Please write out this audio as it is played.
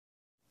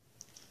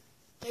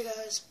Hey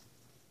guys,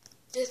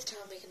 5th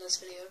time making this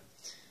video.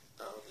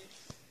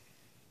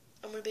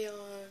 I'm going to be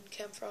on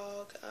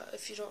Camfrog.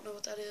 If you don't know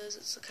what that is,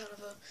 it's a kind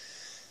of a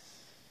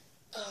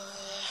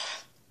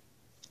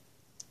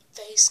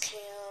face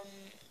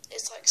cam.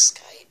 It's like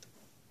Skype,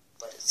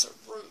 but it's a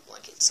room,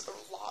 like it's a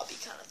lobby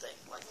kind of thing.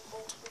 Like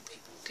multiple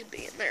people could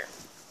be in there.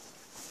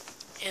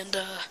 And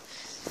I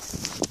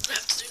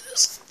have to do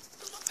this.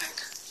 My back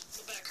hurts.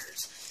 My back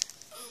hurts.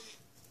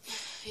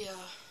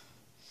 Yeah.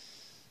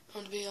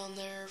 I'm going to be on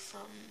there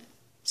from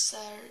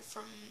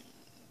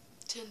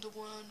 10 to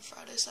 1,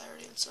 Friday,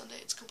 Saturday, and Sunday.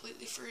 It's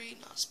completely free,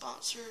 not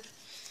sponsored.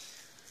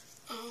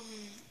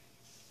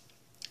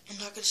 I'm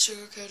not going to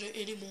sugarcoat it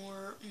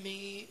anymore.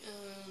 Me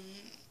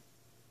and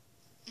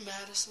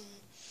Madison,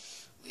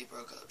 we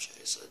broke up,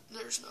 Jay, so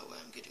there's no way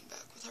I'm getting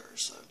back with her,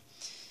 so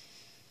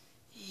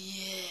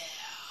yeah.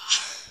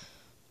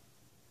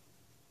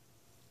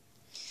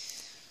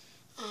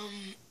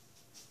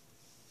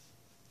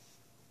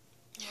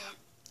 Yeah,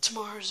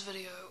 tomorrow's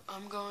video,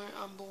 I'm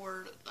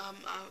bored.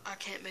 I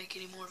can't make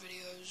any more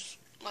videos.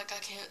 Like, I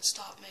can't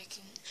stop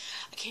making,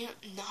 I can't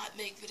not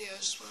make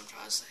videos, is what I'm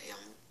trying to say. I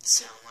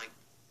sound like,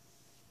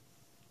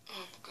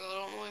 oh my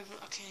god,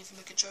 I can't even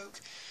make a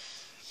joke.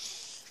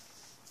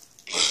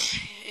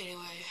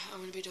 Anyway, I'm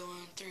going to be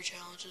doing 3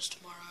 challenges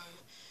tomorrow.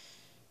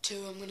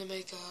 2 I'm going to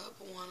make up,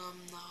 1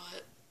 I'm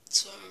not.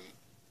 So,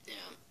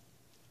 yeah.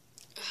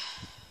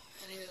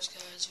 Anyways,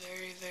 guys,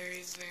 very,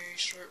 very, very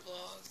short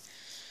vlog.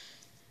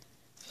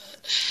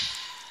 But,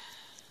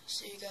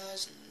 see you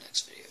guys in the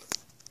next video.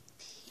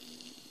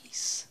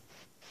 Peace.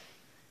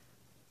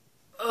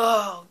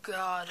 Oh,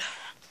 God.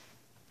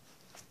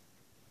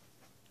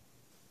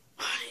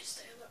 I need to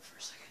stand up for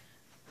a second.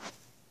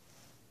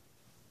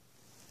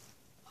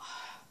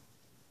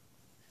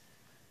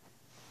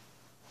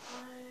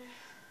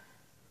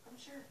 I'm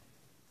sure.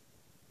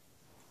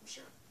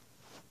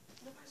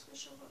 Nobody's gonna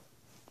show up.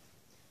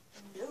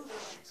 No,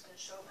 nobody's gonna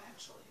show up,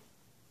 actually.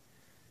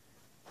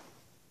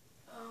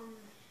 I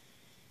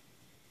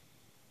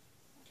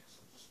guess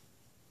I'll just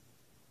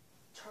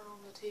turn on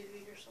the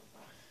TV or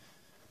something.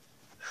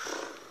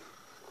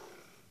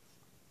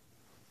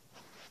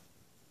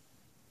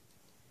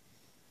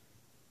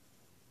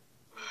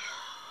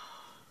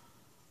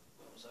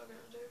 What was I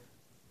gonna do?